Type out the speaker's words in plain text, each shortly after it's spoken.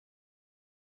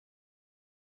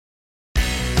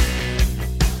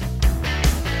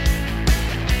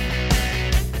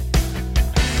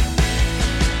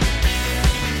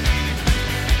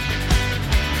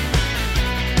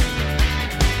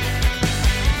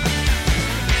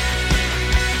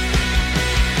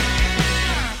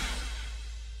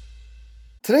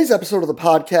Today's episode of the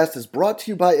podcast is brought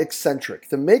to you by Exxentric,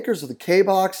 the makers of the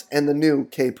K-Box and the new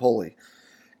K-Pulley.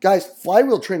 Guys,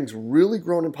 flywheel training's really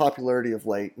grown in popularity of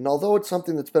late, and although it's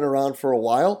something that's been around for a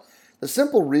while, the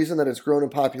simple reason that it's grown in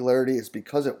popularity is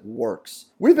because it works.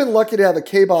 We've been lucky to have a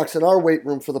K-Box in our weight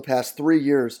room for the past 3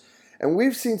 years, and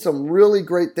we've seen some really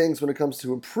great things when it comes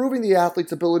to improving the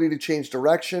athlete's ability to change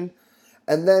direction,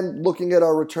 and then looking at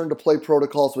our return to play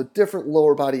protocols with different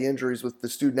lower body injuries with the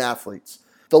student athletes.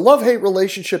 The love-hate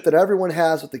relationship that everyone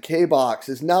has with the K-Box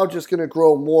is now just going to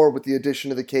grow more with the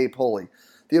addition of the K-Pulley.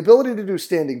 The ability to do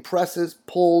standing presses,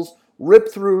 pulls,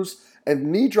 rip-throughs, and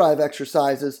knee drive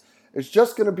exercises is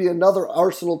just going to be another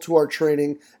arsenal to our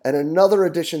training and another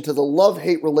addition to the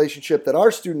love-hate relationship that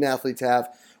our student athletes have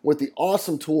with the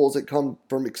awesome tools that come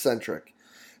from Exxentric.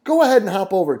 Go ahead and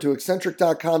hop over to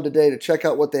exxentric.com today to check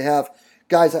out what they have.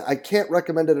 Guys, I can't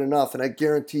recommend it enough, and I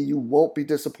guarantee you won't be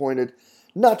disappointed,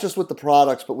 not just with the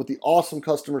products, but with the awesome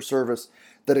customer service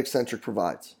that Exxentric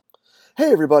provides. Hey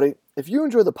everybody, if you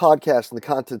enjoy the podcast and the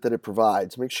content that it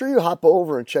provides, make sure you hop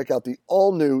over and check out the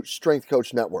all-new Strength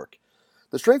Coach Network.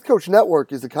 The Strength Coach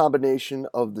Network is the combination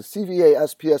of the CVA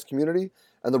SPS community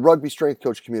and the Rugby Strength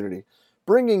Coach community,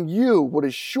 bringing you what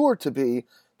is sure to be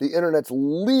the internet's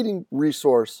leading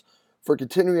resource for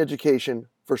continuing education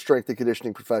for strength and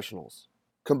conditioning professionals.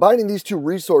 Combining these two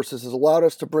resources has allowed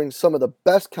us to bring some of the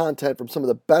best content from some of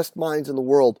the best minds in the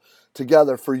world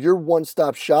together for your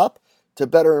one-stop shop to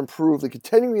better improve the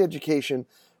continuing education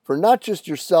for not just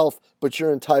yourself, but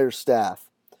your entire staff.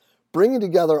 Bringing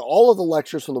together all of the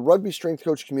lectures from the Rugby Strength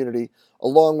Coach community,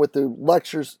 along with the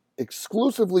lectures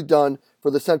exclusively done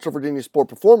for the Central Virginia Sport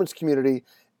Performance community,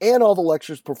 and all the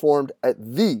lectures performed at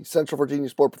the Central Virginia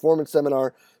Sport Performance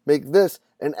Seminar, make this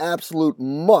an absolute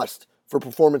must for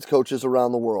performance coaches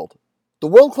around the world. The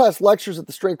world-class lectures at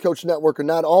the Strength Coach Network are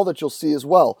not all that you'll see as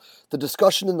well. The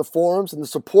discussion in the forums and the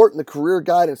support and the career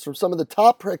guidance from some of the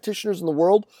top practitioners in the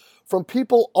world, from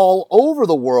people all over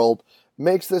the world,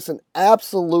 makes this an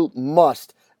absolute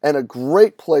must and a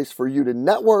great place for you to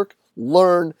network,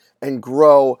 learn, and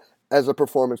grow as a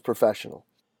performance professional.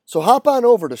 So hop on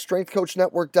over to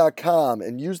strengthcoachnetwork.com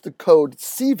and use the code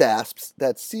CVASPS,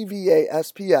 that's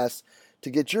CVASPS, to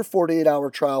get your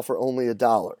 48-hour trial for only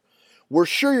 $1. We're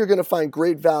sure you're going to find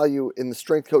great value in the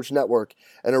Strength Coach Network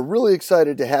and are really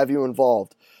excited to have you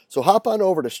involved. So hop on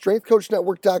over to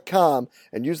strengthcoachnetwork.com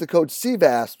and use the code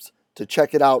CVASPS to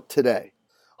check it out today.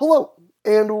 Hello,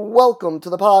 and welcome to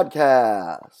the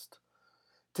podcast.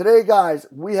 Today, guys,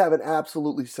 we have an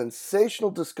absolutely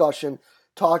sensational discussion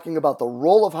talking about the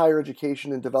role of higher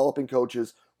education in developing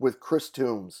coaches with Chris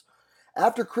Toombs.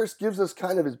 After Chris gives us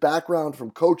kind of his background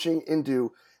from coaching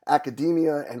into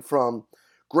academia and from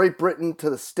Great Britain to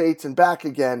the States and back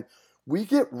again, we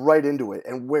get right into it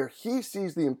and where he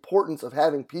sees the importance of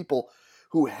having people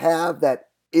who have that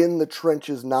in the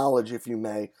trenches knowledge, if you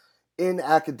may, in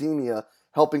academia,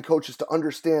 helping coaches to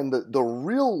understand the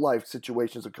real life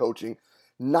situations of coaching,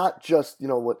 not just,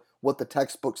 what the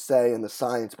textbooks say and the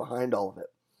science behind all of it.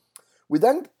 We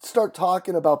then start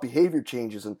talking about behavior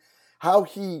changes and how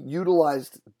he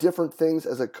utilized different things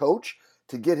as a coach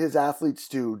to get his athletes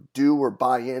to do or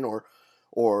buy in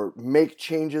or make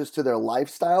changes to their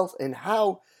lifestyles, and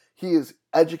how he is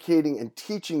educating and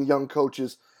teaching young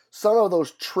coaches some of those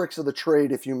tricks of the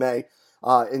trade, if you may,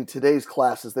 in today's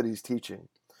classes that he's teaching.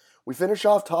 We finish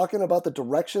off talking about the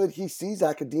direction that he sees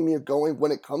academia going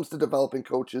when it comes to developing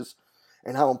coaches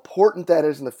and how important that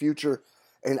is in the future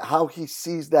and how he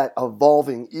sees that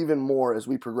evolving even more as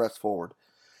we progress forward.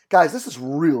 Guys, this is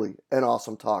really an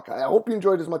awesome talk. I hope you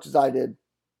enjoyed as much as I did.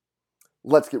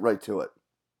 Let's get right to it.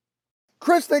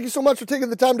 Chris, thank you so much for taking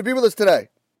the time to be with us today.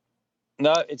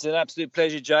 No, it's an absolute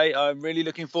pleasure, Jay. I'm really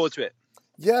looking forward to it.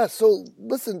 Yeah, so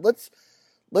listen, let's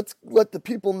let the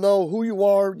people know who you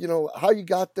are, how you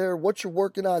got there, what you're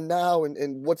working on now,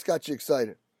 and what's got you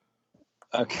excited.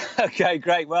 Okay,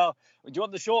 great. Well, do you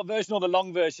want the short version or the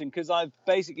long version? Because I've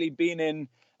basically been in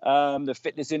the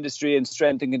fitness industry and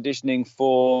strength and conditioning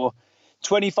for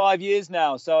 25 years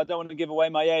now. So I don't want to give away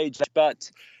my age,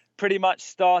 but pretty much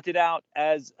started out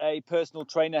as a personal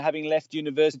trainer, having left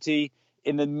university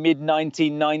in the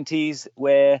mid-1990s,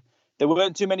 where there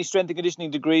weren't too many strength and conditioning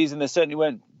degrees, and there certainly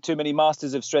weren't too many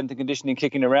masters of strength and conditioning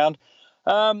kicking around.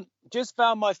 Just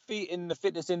found my feet in the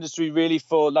fitness industry really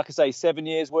for, like I say, 7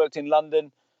 years, worked in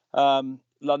London,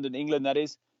 England, that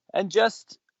is, and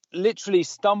just literally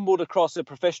stumbled across a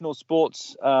professional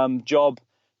sports job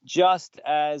just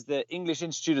as the English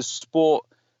Institute of Sport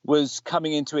was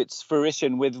coming into its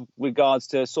fruition with regards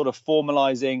to sort of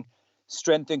formalizing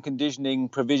strength and conditioning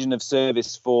provision of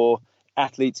service for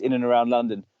athletes in and around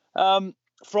London.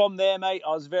 from there, mate,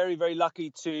 I was very, very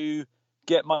lucky to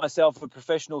get myself a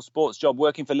professional sports job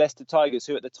working for Leicester Tigers,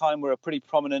 who at the time were a pretty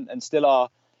prominent and still are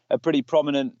a pretty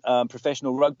prominent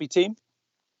professional rugby team.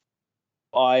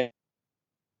 I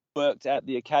worked at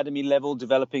the academy level,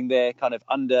 developing their kind of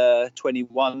under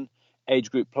 21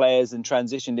 age group players and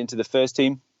transitioned into the first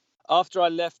team. After I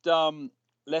left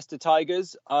Leicester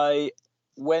Tigers, I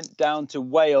went down to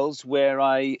Wales, where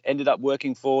I ended up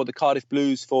working for the Cardiff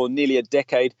Blues for nearly a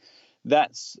decade.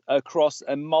 That's across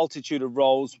a multitude of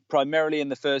roles, primarily in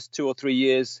the first 2 or 3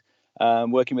 years,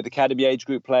 working with academy age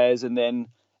group players. And then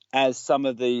as some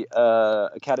of the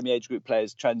academy age group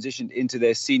players transitioned into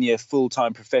their senior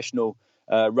full-time professional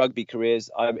rugby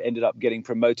careers, I ended up getting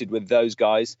promoted with those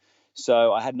guys.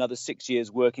 So I had another 6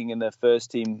 years working in the first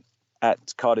team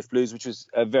at Cardiff Blues, which was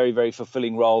a very, very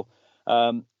fulfilling role.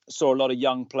 Saw a lot of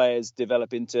young players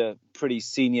develop into pretty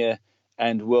senior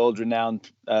and world-renowned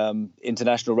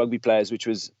international rugby players, which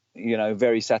was,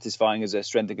 very satisfying as a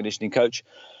strength and conditioning coach.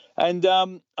 And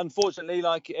unfortunately,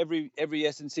 like every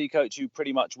S&C coach who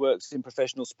pretty much works in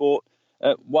professional sport,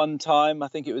 at one time, I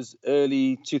think it was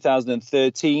early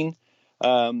 2013,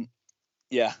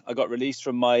 I got released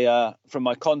from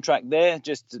my contract there.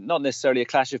 Just not necessarily a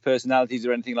clash of personalities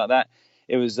or anything like that.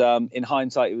 It was, in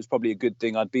hindsight, it was probably a good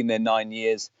thing. I'd been there 9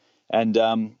 years, and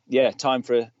time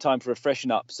for a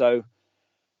freshen up. So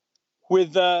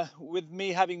with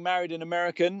me having married an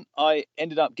American, I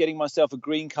ended up getting myself a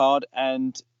green card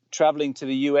and traveling to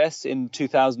the US in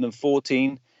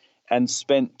 2014, and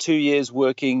spent 2 years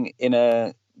working in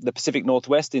the Pacific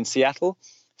Northwest in Seattle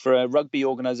for a rugby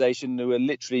organization who were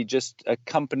literally just a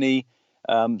company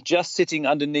just sitting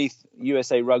underneath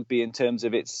USA Rugby in terms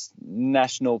of its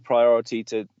national priority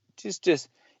to just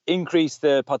increase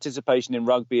the participation in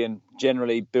rugby and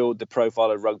generally build the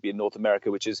profile of rugby in North America,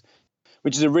 which is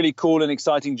a really cool and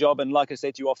exciting job. And like I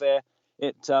said to you off air,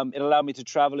 it allowed me to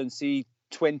travel and see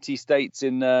 20 states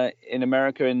in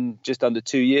America in just under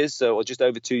 2 years, or just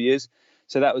over 2 years.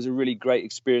 So that was a really great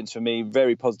experience for me,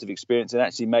 very positive experience, and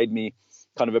actually made me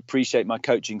kind of appreciate my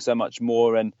coaching so much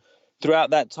more. And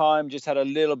throughout that time, just had a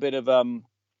little bit of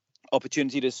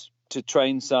opportunity to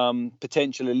train some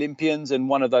potential Olympians, and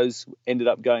one of those ended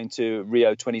up going to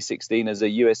Rio 2016 as a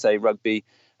USA Rugby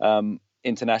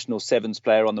international sevens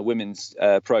player on the women's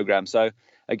program. So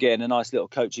again, a nice little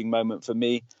coaching moment for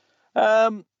me.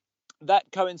 That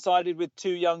coincided with 2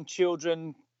 young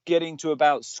children getting to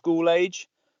about school age.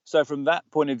 So from that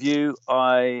point of view,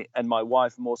 I and my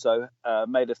wife more so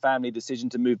made a family decision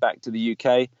to move back to the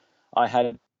UK. I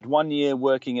had 1 year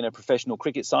working in a professional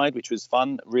cricket side, which was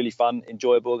fun, really fun,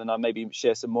 enjoyable, and I'll maybe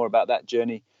share some more about that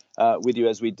journey with you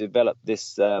as we develop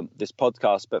this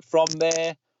podcast. But from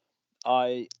there,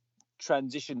 I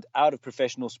transitioned out of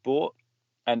professional sport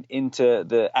and into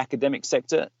the academic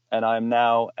sector, and I'm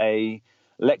now a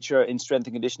lecturer in strength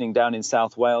and conditioning down in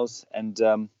South Wales. And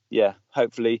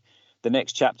hopefully the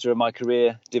next chapter of my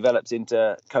career develops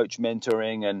into coach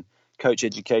mentoring and coach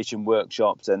education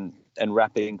workshops and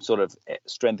wrapping sort of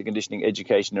strength and conditioning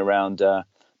education around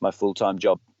my full-time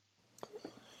job.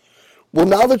 Well,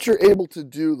 now that you're able to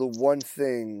do the one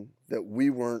thing that we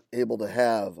weren't able to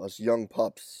have, us young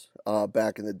pups,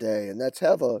 back in the day, and that's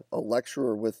have a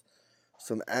lecturer with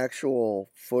some actual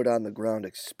foot on the ground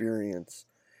experience,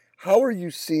 how are you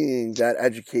seeing that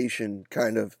education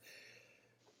kind of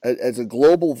as a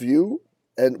global view,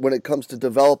 and when it comes to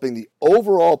developing the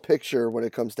overall picture when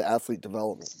it comes to athlete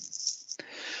development?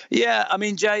 Yeah, I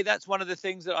mean, Jay, that's one of the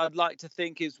things that I'd like to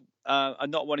think is I'm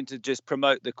not wanting to just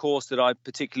promote the course that I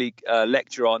particularly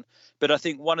lecture on, but I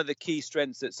think one of the key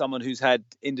strengths that someone who's had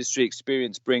industry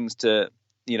experience brings to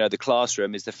the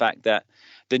classroom is the fact that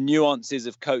the nuances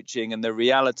of coaching and the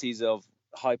realities of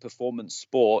high performance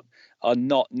sport are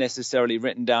not necessarily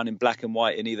written down in black and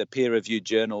white in either peer reviewed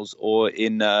journals or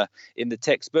in the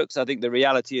textbooks. I think the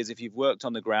reality is, if you've worked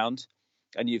on the ground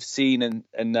and you've seen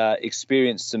and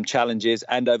experienced some challenges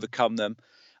and overcome them,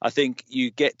 I think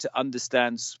you get to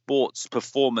understand sports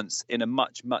performance in a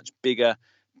much bigger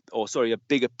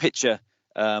picture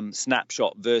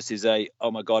snapshot versus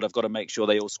oh my God, I've got to make sure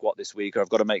they all squat this week, or I've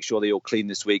got to make sure they all clean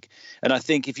this week. And I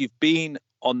think if you've been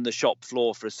on the shop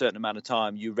floor for a certain amount of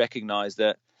time, you recognize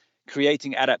that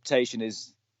creating adaptation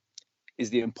is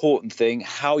the important thing.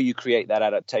 How you create that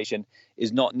adaptation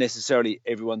is not necessarily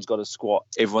everyone's got to squat,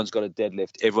 everyone's got to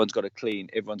deadlift, everyone's got to clean,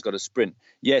 everyone's got to sprint.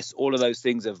 Yes, all of those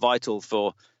things are vital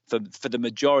for the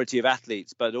majority of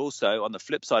athletes, but also on the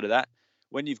flip side of that,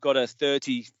 when you've got a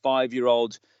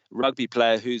 35-year-old rugby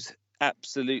player who's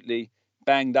absolutely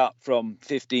banged up from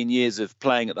 15 years of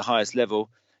playing at the highest level,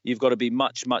 you've got to be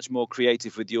much more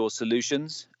creative with your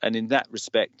solutions. And in that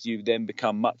respect, you then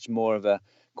become much more of a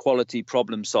quality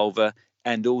problem solver,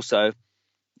 and also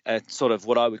a sort of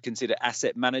what I would consider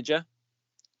asset manager.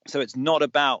 So it's not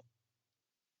about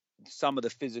some of the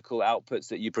physical outputs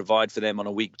that you provide for them on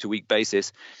a week-to-week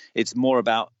basis. It's more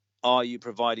about, are you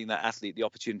providing that athlete the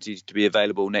opportunity to be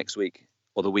available next week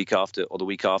or the week after or the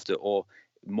week after, or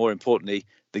more importantly,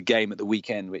 the game at the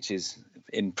weekend, which is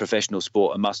in professional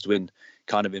sport a must-win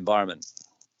kind of environment.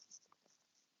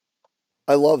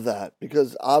 I love that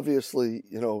because obviously,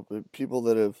 people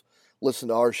that have listened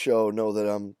to our show know that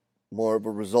I'm more of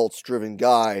a results-driven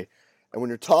guy. And when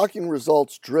you're talking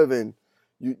results-driven,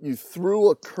 you threw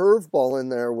a curveball in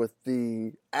there with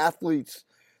the athletes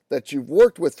that you've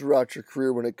worked with throughout your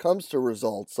career when it comes to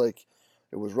results. Like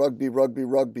it was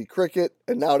rugby, cricket,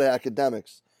 and now to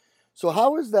academics. So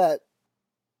how is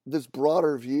this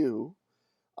broader view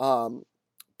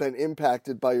been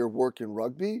impacted by your work in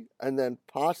rugby and then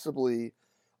possibly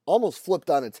almost flipped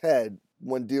on its head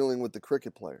when dealing with the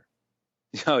cricket player?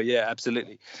 Oh, yeah,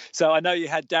 absolutely. So I know you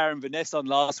had Darren Vaness on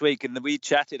last week, and we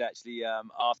chatted actually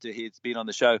after he'd been on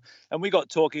the show, and we got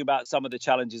talking about some of the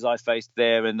challenges I faced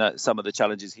there and some of the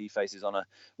challenges he faces on a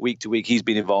week to week. He's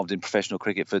been involved in professional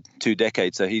cricket for 2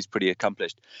 decades, so he's pretty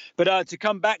accomplished. But to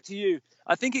come back to you,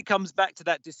 I think it comes back to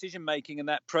that decision making and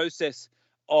that process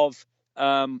of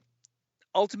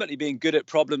ultimately being good at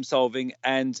problem solving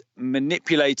and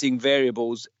manipulating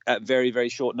variables at very, very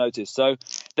short notice. So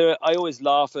I always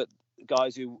laugh at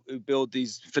guys who build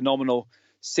these phenomenal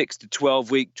 6 to 12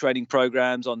 week training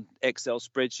programs on Excel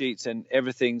spreadsheets, and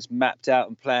everything's mapped out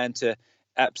and planned to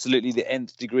absolutely the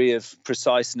nth degree of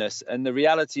preciseness. And the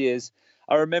reality is,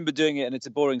 I remember doing it, and it's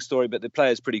a boring story, but the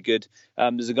player's pretty good.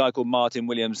 There's a guy called Martin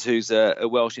Williams, who's a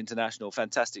Welsh international,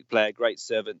 fantastic player, great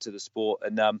servant to the sport.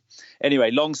 And anyway,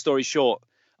 long story short,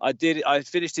 I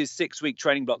finished his 6-week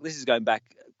training block. This is going back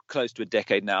close to a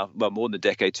decade now, well, more than a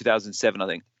decade, 2007, I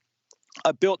think.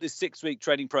 I built this 6-week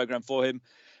training program for him,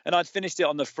 and I'd finished it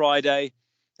on the Friday.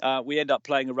 We end up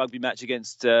playing a rugby match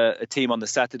against a team on the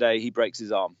Saturday. He breaks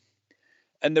his arm.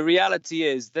 And the reality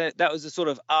is that was a sort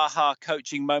of aha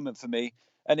coaching moment for me.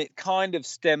 And it kind of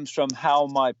stems from how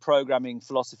my programming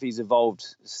philosophy's evolved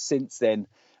since then,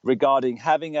 regarding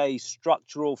having a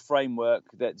structural framework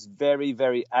that's very,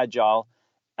 very agile,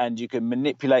 and you can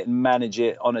manipulate and manage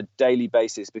it on a daily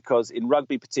basis. Because in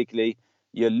rugby particularly,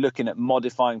 you're looking at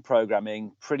modifying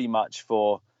programming pretty much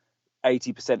for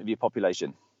 80% of your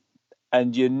population.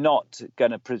 And you're not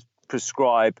going to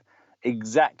prescribe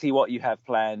exactly what you have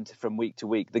planned from week to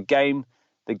week. The game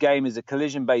is a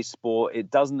collision-based sport.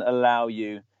 It doesn't allow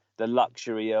you the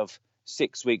luxury of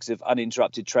 6 weeks of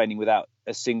uninterrupted training without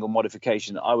a single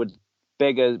modification. I would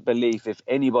beg a belief if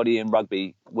anybody in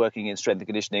rugby working in strength and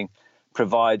conditioning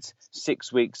provides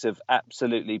 6 weeks of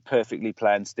absolutely perfectly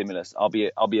planned stimulus, I'll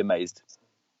be amazed.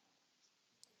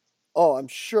 Oh, I'm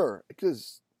sure,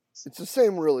 because it's the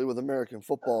same really with American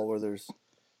football, where there's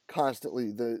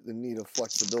constantly the need of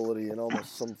flexibility and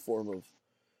almost some form of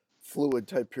fluid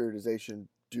type periodization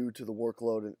due to the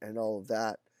workload and all of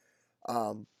that.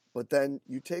 But then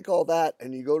you take all that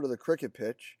and you go to the cricket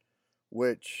pitch,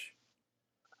 which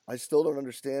I still don't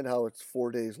understand how it's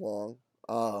 4 days long.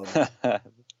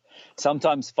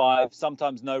 Sometimes 5,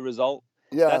 sometimes no result.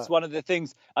 Yeah, that's one of the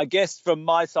things, I guess, from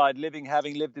my side,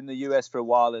 having lived in the US for a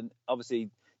while, and obviously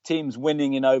teams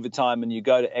winning in overtime, and you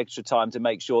go to extra time to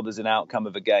make sure there's an outcome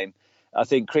of a game. I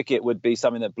think cricket would be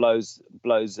something that blows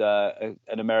an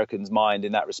American's mind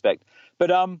in that respect.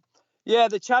 But yeah,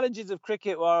 the challenges of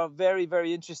cricket are very,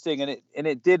 very interesting, and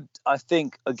it did, I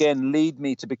think, again, lead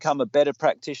me to become a better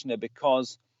practitioner,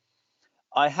 because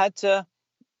I had to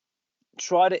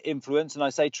try to influence, and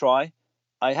I say try,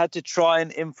 I had to try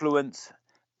and influence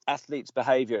athletes'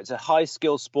 behavior. It's a high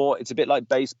skill sport. It's a bit like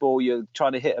baseball. You're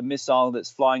trying to hit a missile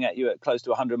that's flying at you at close to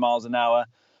 100 miles an hour.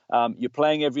 You're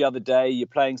playing every other day. You're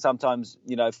playing sometimes,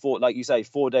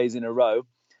 4 days in a row.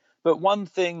 But one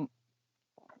thing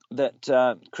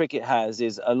that cricket has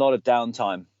is a lot of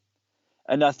downtime.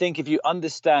 And I think if you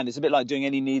understand, it's a bit like doing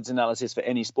any needs analysis for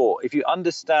any sport. If you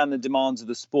understand the demands of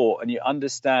the sport and you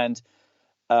understand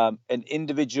an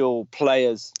individual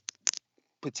player's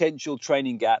potential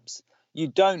training gaps, you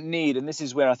don't need, and this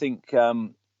is where I think,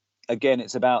 again,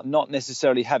 it's about not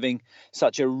necessarily having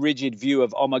such a rigid view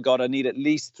of, oh my God, I need at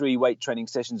least 3 weight training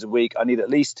sessions a week. I need at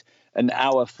least an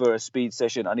hour for a speed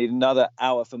session. I need another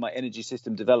hour for my energy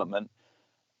system development.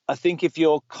 I think if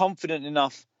you're confident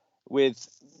enough with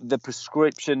the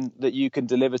prescription that you can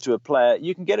deliver to a player,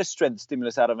 you can get a strength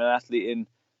stimulus out of an athlete in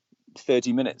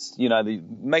 30 minutes.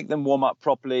 Make them warm up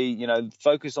properly,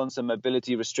 focus on some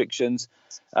mobility restrictions,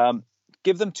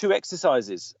 give them 2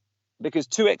 exercises, because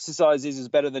 2 exercises is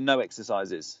better than no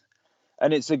exercises.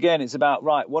 And it's about,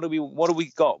 right, what do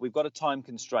we got? We've got a time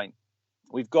constraint.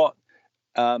 We've got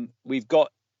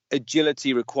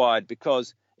agility required,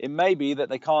 because it may be that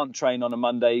they can't train on a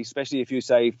Monday, especially if you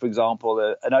say, for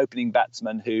example, an opening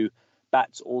batsman who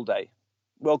bats all day.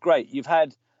 Well, great. You've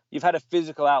had a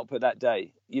physical output that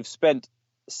day. You've spent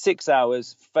 6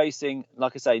 hours facing,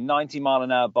 like I say,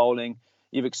 90-mile-an-hour bowling.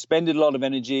 You've expended a lot of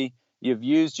energy. You've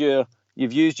used your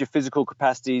physical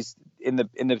capacities in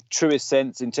the truest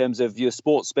sense, in terms of your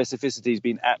sports specificity has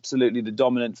been absolutely the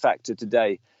dominant factor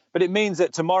today. But it means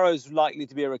that tomorrow's likely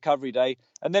to be a recovery day.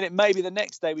 And then it may be the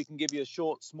next day we can give you a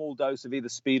short, small dose of either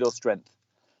speed or strength.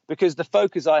 Because the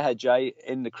focus I had, Jay,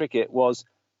 in the cricket was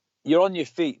you're on your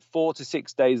feet 4 to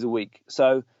 6 days a week.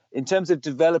 So in terms of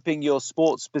developing your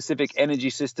sports-specific energy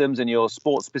systems and your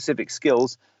sports-specific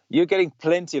skills, you're getting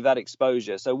plenty of that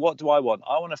exposure. So what do I want?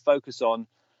 I want to focus on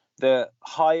the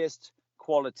highest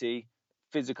quality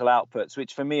physical outputs,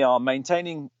 which for me are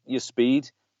maintaining your speed,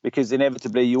 because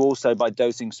inevitably you also, by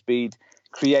dosing speed,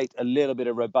 create a little bit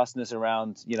of robustness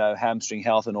around, hamstring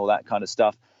health and all that kind of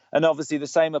stuff. And obviously the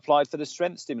same applied for the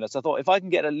strength stimulus. I thought if I can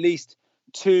get at least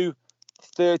 2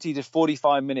 30 to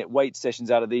 45 minute weight sessions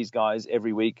out of these guys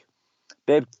every week,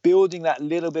 they're building that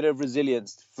little bit of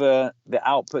resilience for the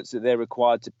outputs that they're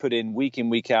required to put in,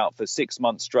 week out, for 6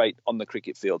 months straight on the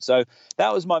cricket field. So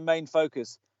that was my main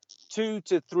focus. 2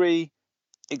 to 3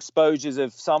 exposures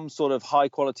of some sort of high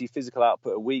quality physical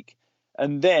output a week.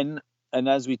 And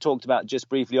as we talked about just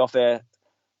briefly off air,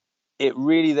 it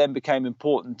really then became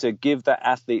important to give that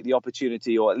athlete the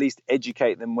opportunity, or at least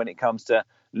educate them when it comes to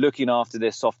looking after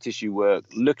their soft tissue work,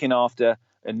 looking after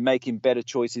and making better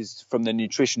choices from the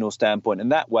nutritional standpoint.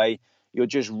 And that way you're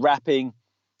just wrapping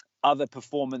other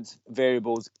performance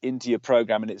variables into your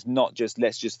program. And it's not just,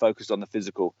 let's just focus on the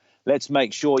physical. Let's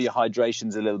make sure your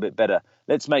hydration's a little bit better.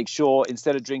 Let's make sure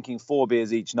instead of drinking 4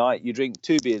 beers each night, you drink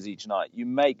 2 beers each night. You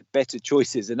make better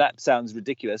choices. And that sounds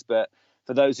ridiculous, but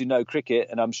for those who know cricket,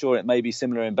 and I'm sure it may be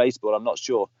similar in baseball, I'm not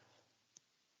sure,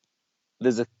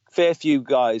 there's a fair few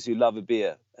guys who love a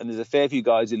beer, and there's a fair few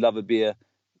guys who love a beer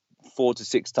 4 to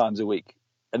 6 times a week.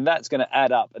 And that's going to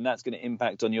add up, and that's going to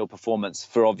impact on your performance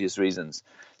for obvious reasons.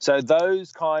 So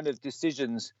those kind of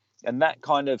decisions and that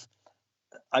kind of,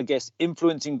 I guess,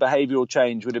 influencing behavioral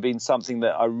change would have been something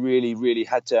that I really, really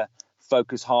had to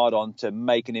focus hard on to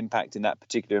make an impact in that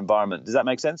particular environment. Does that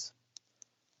make sense?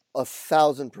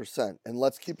 1,000%. And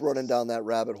let's keep running down that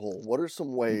rabbit hole. What are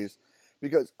some ways?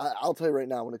 Because I'll tell you right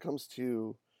now, when it comes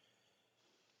to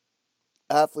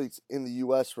athletes in the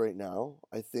U.S. right now,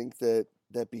 I think that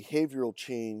behavioral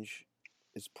change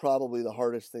is probably the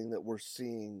hardest thing that we're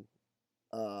seeing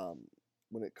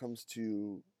when it comes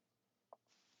to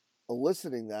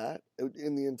eliciting that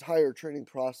in the entire training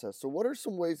process. So what are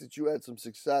some ways that you had some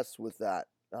success with that,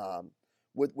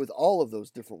 with all of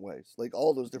those different ways, like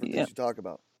all those different things you talk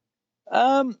about?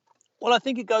 Well, I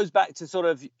think it goes back to sort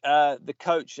of the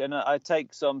coach, and I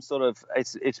take some sort of,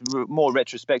 it's more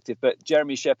retrospective, but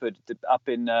Jeremy Shepherd up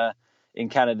in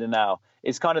Canada now,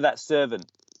 it's kind of that servant.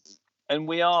 And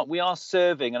we are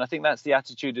serving, and I think that's the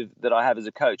attitude that I have as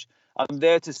a coach. I'm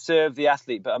there to serve the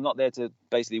athlete, but I'm not there to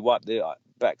basically wipe the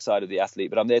backside of the athlete,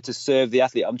 but I'm there to serve the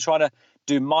athlete. I'm trying to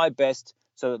do my best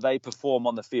so that they perform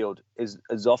on the field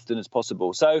as often as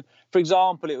possible. So, for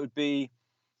example, it would be,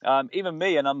 even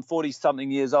me, and I'm 40-something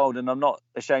years old, and I'm not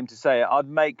ashamed to say it, I'd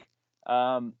make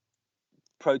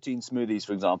protein smoothies,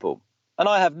 for example. And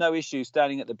I have no issue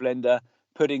standing at the blender,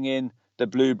 putting in the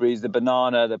blueberries, the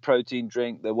banana, the protein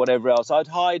drink, the whatever else. I'd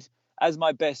hide as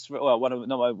my best, well, one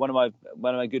of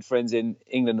my good friends in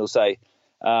England will say,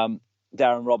 Darren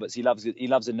Roberts, he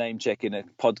loves a name check in a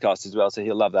podcast as well, so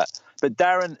he'll love that. But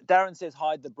Darren says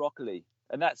hide the broccoli.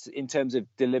 And that's in terms of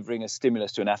delivering a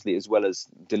stimulus to an athlete as well as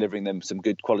delivering them some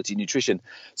good quality nutrition.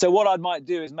 So what I might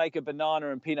do is make a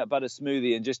banana and peanut butter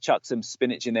smoothie and just chuck some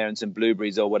spinach in there and some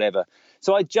blueberries or whatever.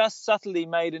 So I just subtly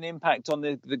made an impact on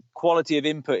the quality of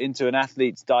input into an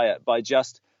athlete's diet by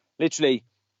just literally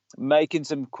making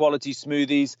some quality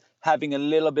smoothies, having a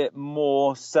little bit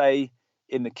more say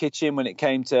in the kitchen when it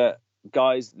came to,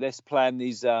 guys, let's plan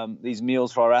these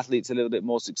meals for our athletes a little bit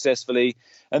more successfully.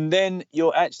 And then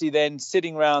you're actually then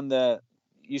sitting around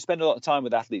you spend a lot of time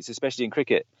with athletes, especially in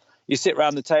cricket. You sit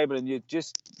around the table and you're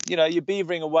just, you're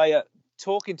beavering away at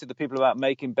talking to the people about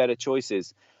making better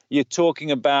choices. You're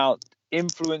talking about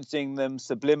influencing them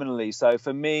subliminally. So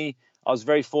for me, I was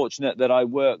very fortunate that I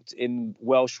worked in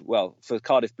for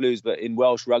Cardiff Blues, but in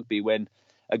Welsh rugby when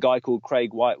a guy called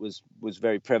Craig White was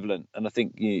very prevalent. And I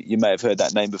think you may have heard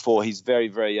that name before. He's very,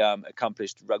 very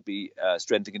accomplished rugby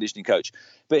strength and conditioning coach.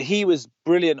 But he was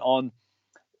brilliant on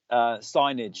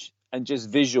signage and just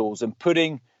visuals and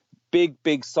putting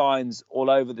big signs all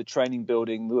over the training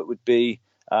building that would be,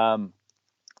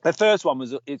 the first one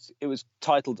was, it was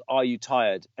titled "Are You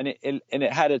Tired?" and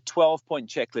it had a 12-point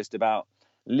checklist about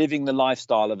living the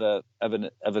lifestyle of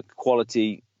a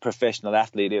quality professional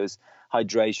athlete. It was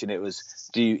hydration. It was,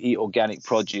 do you eat organic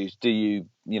produce? Do you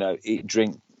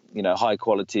drink high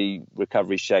quality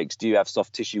recovery shakes? Do you have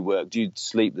soft tissue work? Do you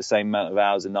sleep the same amount of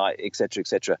hours a night, etc.,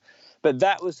 etc.? But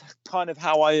that was kind of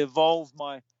how I evolved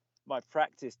my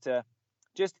practice to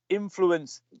just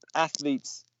influence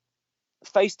athletes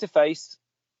face to face,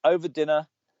 over dinner,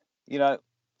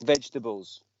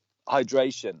 vegetables,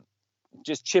 hydration,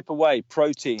 just chip away,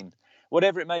 protein,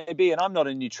 whatever it may be. And I'm not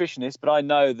a nutritionist, but I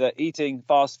know that eating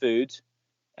fast food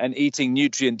and eating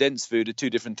nutrient dense food are two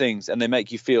different things, and they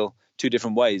make you feel two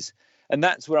different ways. And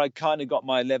that's where I kind of got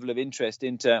my level of interest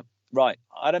into, right,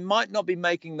 I might not be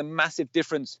making the massive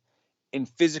difference in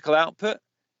physical output,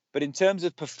 but in terms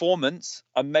of performance,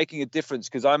 I'm making a difference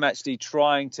because I'm actually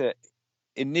trying to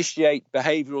initiate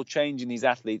behavioral change in these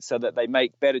athletes so that they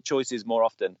make better choices more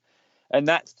often. And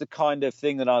that's the kind of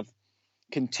thing that I've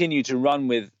continued to run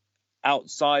with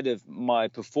outside of my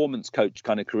performance coach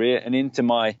kind of career and into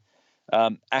my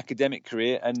academic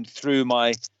career and through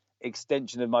my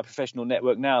extension of my professional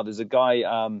network now. There's a guy,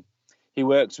 he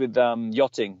works with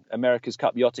yachting, America's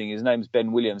Cup Yachting. His name's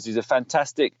Ben Williams. He's a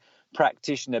fantastic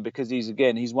practitioner because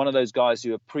he's one of those guys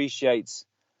who appreciates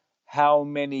how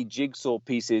many jigsaw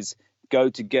pieces go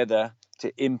together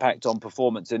to impact on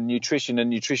performance. And nutrition and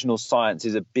nutritional science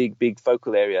is a big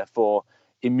focal area for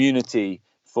immunity,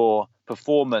 for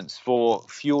performance, for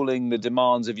fueling the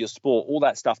demands of your sport. All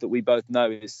that stuff that we both know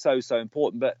is so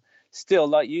important. But still,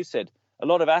 like you said, a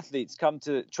lot of athletes come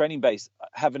to training base,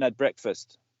 haven't had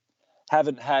breakfast,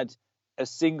 haven't had a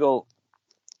single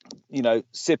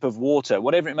sip of water,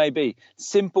 whatever it may be.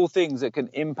 Simple things that can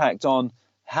impact on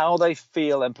how they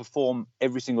feel and perform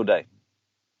every single day.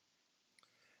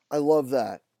 I love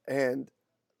that. And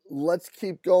let's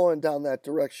keep going down that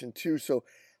direction too. So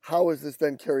how is this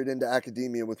then carried into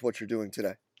academia with what you're doing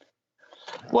today?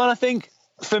 Well, I think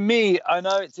for me, I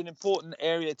know it's an important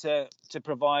area to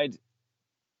provide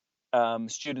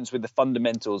students with the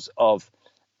fundamentals of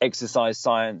exercise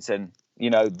science and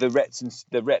the reps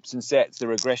and sets, the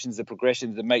regressions, the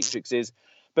progressions, the matrices.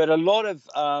 But a lot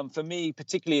of for me,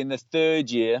 particularly in the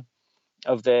third year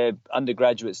of their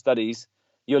undergraduate studies,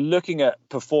 you're looking at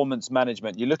performance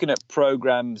management. You're looking at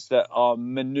programs that are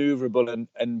maneuverable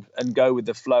and go with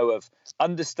the flow of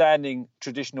understanding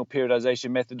traditional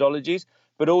periodization methodologies,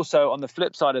 but also on the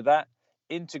flip side of that,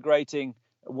 integrating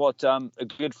what a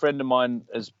good friend of mine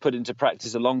has put into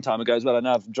practice a long time ago as well. I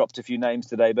know I've dropped a few names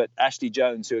today, but Ashley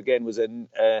Jones, who again was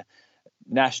a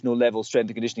national level strength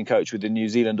and conditioning coach with the New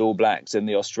Zealand All Blacks and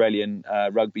the Australian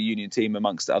rugby union team,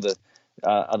 amongst other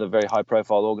very high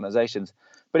profile organizations.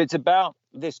 But it's about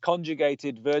this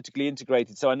conjugated, vertically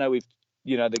integrated. So I know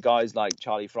the guys like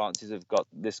Charlie Francis have got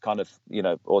this kind of,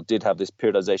 or did have this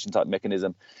periodization type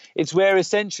mechanism. It's where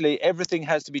essentially everything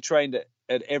has to be trained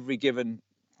at every given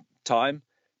time.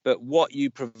 But what you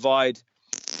provide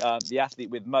the athlete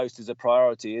with most as a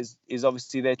priority is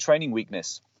obviously their training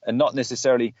weakness, and not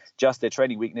necessarily just their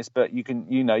training weakness, but you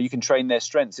can train their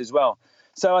strengths as well.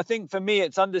 So I think for me,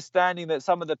 it's understanding that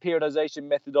some of the periodization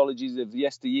methodologies of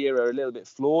yesteryear are a little bit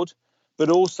flawed, but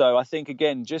also I think,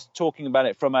 again, just talking about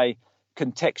it from a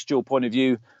contextual point of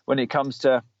view when it comes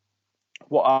to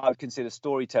what I would consider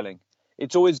storytelling.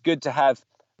 It's always good to have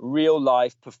real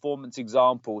life performance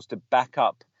examples to back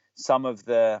up some of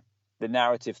the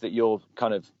narrative that you're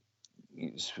kind of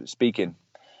speaking.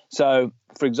 So,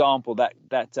 for example,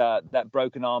 that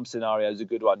broken arm scenario is a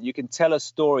good one. You can tell a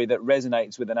story that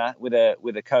resonates with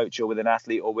a coach or with an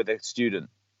athlete or with a student.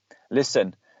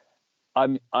 Listen,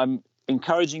 I'm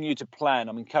encouraging you to plan.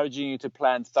 I'm encouraging you to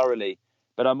plan thoroughly,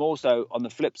 but I'm also, on the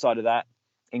flip side of that,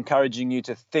 encouraging you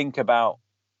to think about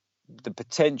the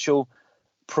potential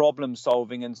problem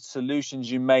solving and solutions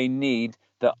you may need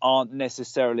that aren't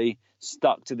necessarily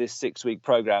stuck to this 6-week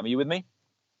program. Are you with me?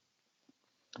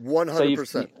 100%.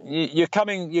 So you're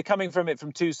coming from it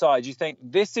from two sides. You think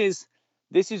this is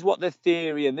what the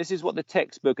theory and this is what the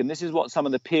textbook and this is what some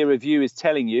of the peer review is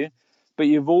telling you, but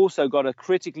you've also got to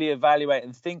critically evaluate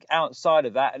and think outside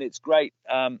of that. And it's great.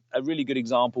 A really good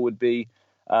example would be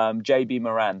JB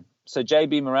Moran. So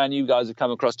JB Moran, you guys have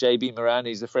come across JB Moran.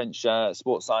 He's a French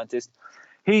sports scientist.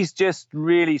 He's just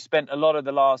really spent a lot of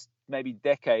the last maybe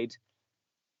decade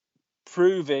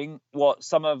proving what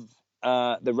some of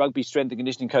the rugby strength and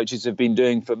conditioning coaches have been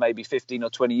doing for maybe 15 or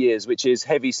 20 years, which is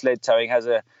heavy sled towing has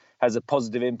a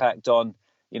positive impact on,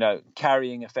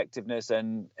 carrying effectiveness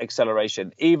and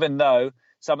acceleration, even though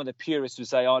some of the purists would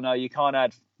say, oh no, you can't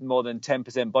add more than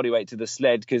 10% body weight to the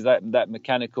sled because that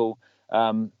mechanical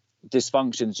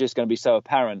dysfunction is just going to be so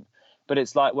apparent. But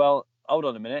it's like, well, hold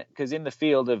on a minute, because in the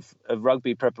field of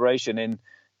rugby preparation in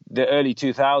the early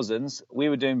 2000s, we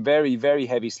were doing very, very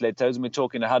heavy sled toes, and we're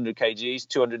talking 100 kgs,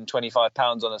 225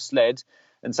 pounds on a sled,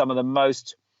 and some of the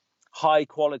most high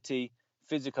quality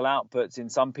physical outputs in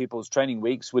some people's training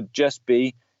weeks would just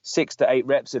be 6 to 8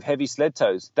 reps of heavy sled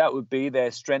toes. That would be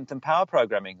their strength and power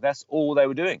programming. That's all they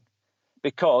were doing.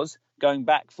 Because going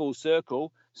back full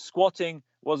circle, squatting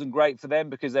wasn't great for them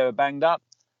because they were banged up.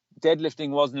 Deadlifting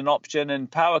wasn't an option,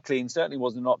 and power clean certainly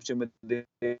wasn't an option with the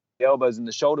elbows and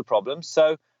the shoulder problems.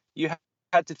 So you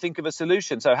had to think of a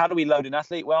solution. So how do we load an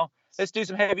athlete? Well, let's do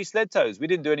some heavy sled toes. We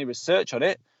didn't do any research on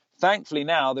it. Thankfully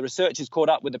now the research is caught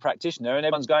up with the practitioner and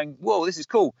everyone's going, whoa, this is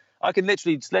cool. I can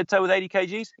literally sled toe with 80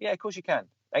 kgs. Yeah, of course you can.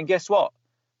 And guess what?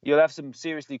 You'll have some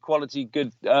seriously quality,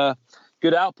 good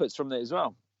outputs from there as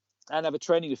well, and have a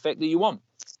training effect that you want.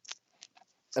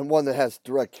 And one that has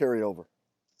direct carryover.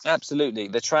 Absolutely.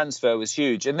 The transfer was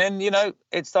huge. And then,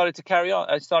 it started to carry on.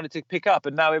 It started to pick up.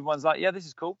 And now everyone's like, yeah, this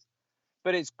is cool.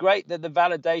 But it's great that the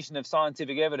validation of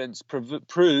scientific evidence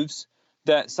proves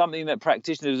that something that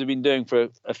practitioners have been doing for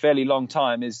a fairly long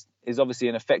time is obviously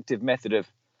an effective method of,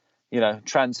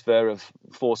 transfer of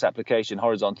force application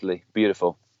horizontally.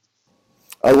 Beautiful.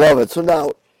 I love it. So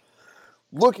now,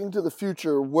 looking to the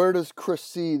future, where does Chris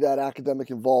see that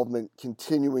academic involvement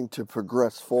continuing to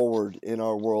progress forward in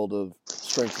our world of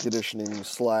strength conditioning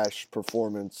 /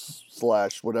 performance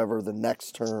 / whatever the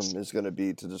next term is going to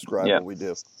be to describe what we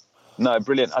do? No,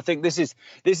 brilliant. I think this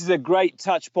is a great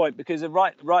touch point, because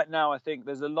right now I think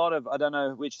there's a lot of, I don't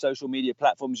know which social media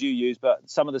platforms you use, but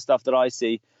some of the stuff that I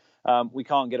see, we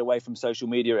can't get away from social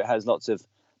media. It has lots of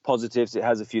positives, it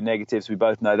has a few negatives, we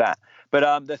both know that.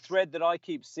 But the thread that I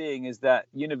keep seeing is that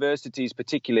universities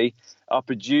particularly are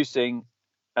producing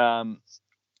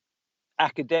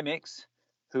academics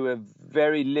who are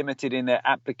very limited in their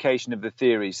application of the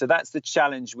theory. So that's the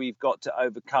challenge we've got to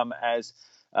overcome as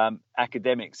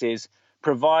academics, is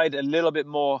provide a little bit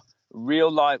more real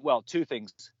life, well, two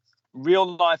things: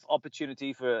 real life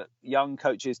opportunity for young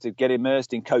coaches to get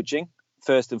immersed in coaching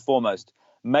first and foremost,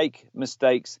 make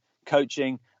mistakes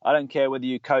coaching. I don't care whether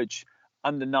you coach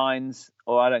under 9s,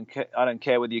 or I don't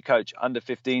care whether you coach under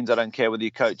 15s. I don't care whether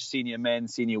you coach senior men,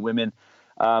 senior women.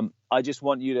 I just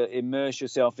want you to immerse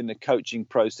yourself in the coaching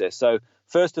process. So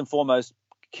first and foremost,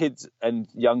 kids and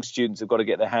young students have got to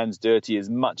get their hands dirty as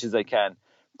much as they can.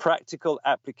 Practical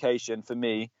application for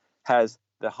me has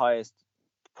the highest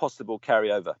possible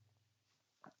carryover.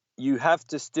 You have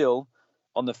to still,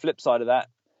 on the flip side of that,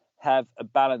 have a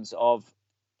balance of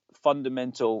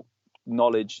fundamental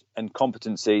knowledge and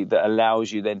competency that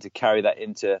allows you then to carry that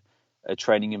into a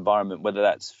training environment, whether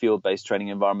that's field-based training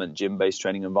environment, gym-based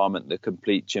training environment, the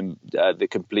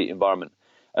complete environment.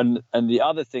 And the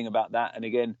other thing about that, and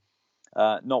again,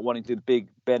 not wanting to big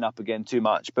Ben up again too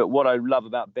much, but what I love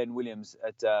about Ben Williams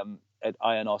at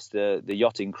Ionos, the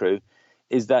yachting crew,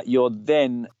 is that you're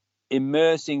then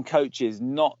immersing coaches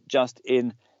not just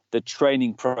in the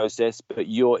training process, but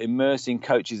you're immersing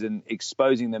coaches and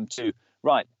exposing them to,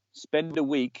 right, spend a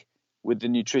week with the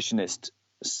nutritionist,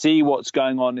 see what's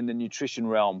going on in the nutrition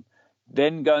realm,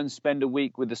 then go and spend a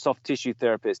week with the soft tissue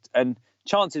therapist. And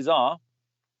chances are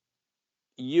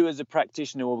you as a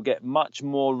practitioner will get much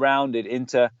more rounded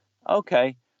into,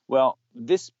 okay, well,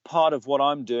 this part of what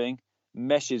I'm doing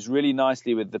meshes really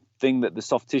nicely with the thing that the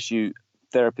soft tissue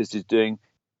therapist is doing.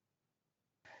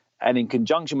 And in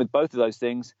conjunction with both of those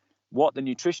things, what the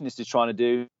nutritionist is trying to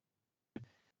do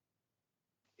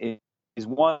is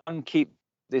one, keep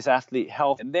this athlete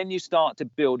healthy. And then you start to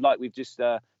build, like we've just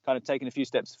kind of taken a few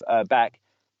steps back,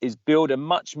 is build a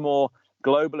much more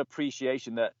global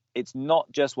appreciation that it's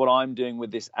not just what I'm doing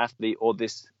with this athlete or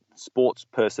this sports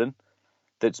person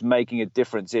that's making a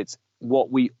difference. It's what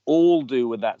we all do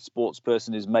with that sports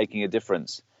person is making a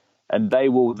difference. And they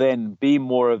will then be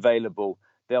more available.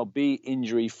 They'll be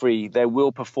injury free. They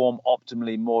will perform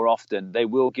optimally more often. They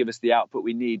will give us the output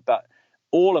we need. But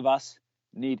all of us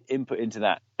need input into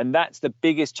that. And that's the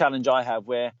biggest challenge I have,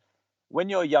 where when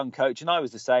you're a young coach, and I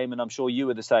was the same, and I'm sure you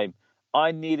were the same,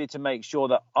 I needed to make sure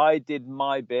that I did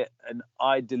my bit and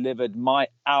I delivered my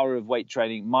hour of weight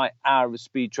training, my hour of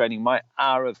speed training, my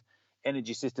hour of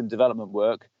energy system development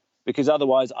work, because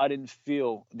otherwise I didn't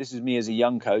feel, this is me as a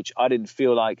young coach, I didn't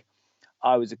feel like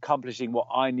I was accomplishing what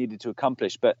I needed to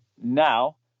accomplish. But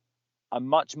now I'm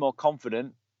much more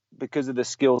confident, because of the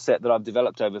skill set that I've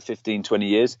developed over 15, 20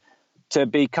 years, to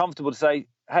be comfortable to say,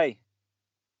 hey,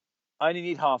 I only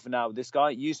need half an hour with this guy.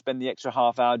 You spend the extra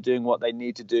half hour doing what they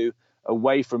need to do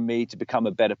away from me to become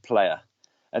a better player.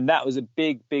 And that was a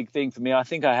big, big thing for me. I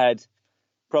think I had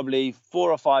probably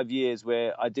 4 or 5 years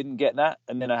where I didn't get that.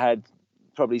 And then I had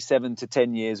probably 7 to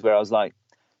 10 years where I was like,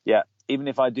 yeah, even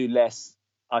if I do less,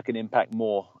 I can impact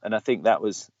more. And I think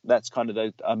that's kind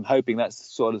of I'm hoping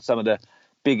that's sort of some of the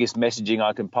biggest messaging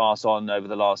I can pass on over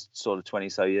the last sort of 20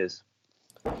 so years.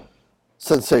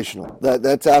 Sensational.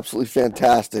 That's absolutely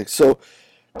fantastic. So,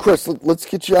 Chris, let's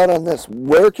get you out on this.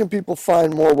 Where can people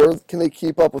find more? Where can they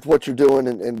keep up with what you're doing,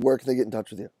 and where can they get in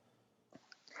touch with you?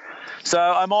 So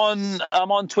I'm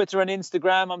on Twitter and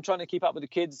Instagram. I'm trying to keep up with the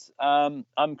kids. I'm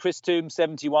Chris Toom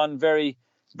 71. Very,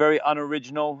 very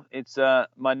unoriginal. It's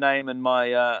my name and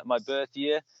my birth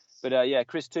year. But yeah,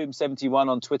 Chris Toom 71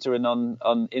 on Twitter and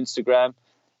on Instagram.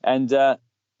 And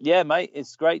yeah, mate,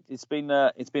 it's great. It's been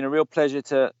a real pleasure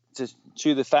to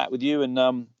chew the fat with you.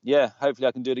 And yeah, hopefully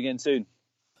I can do it again soon.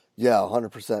 Yeah,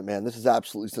 100%, man. This is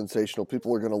absolutely sensational.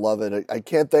 People are going to love it. I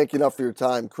can't thank you enough for your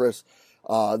time, Chris.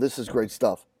 This is great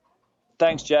stuff.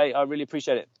 Thanks, Jay. I really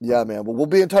appreciate it. Yeah, man. Well, we'll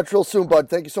be in touch real soon, bud.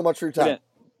 Thank you so much for your time. Brilliant.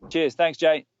 Cheers. Thanks,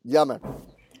 Jay. Yeah, man.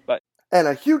 Bye. And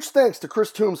a huge thanks to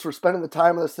Chris Toombs for spending the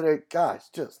time with us today. Guys,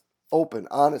 just open,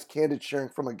 honest, candid sharing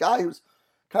from a guy who's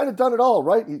kind of done it all,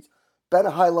 right? He's been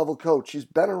a high-level coach. He's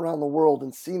been around the world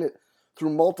and seen it through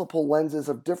multiple lenses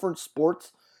of different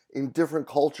sports in different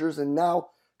cultures, and now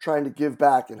trying to give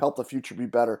back and help the future be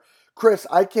better. Chris,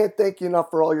 I can't thank you enough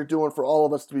for all you're doing for all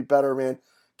of us to be better, man.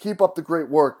 Keep up the great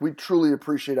work. We truly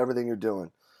appreciate everything you're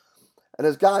doing. And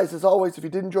as always, if you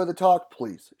did enjoy the talk,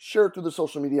 please share it through the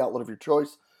social media outlet of your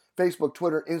choice. Facebook,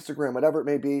 Twitter, Instagram, whatever it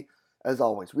may be. As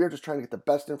always, we are just trying to get the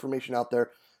best information out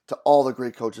there to all the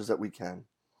great coaches that we can.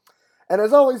 And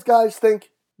as always, guys,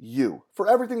 thank you for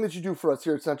everything that you do for us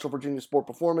here at Central Virginia Sport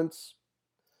Performance.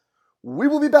 We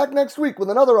will be back next week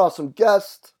with another awesome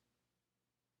guest.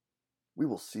 We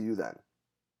will see you then.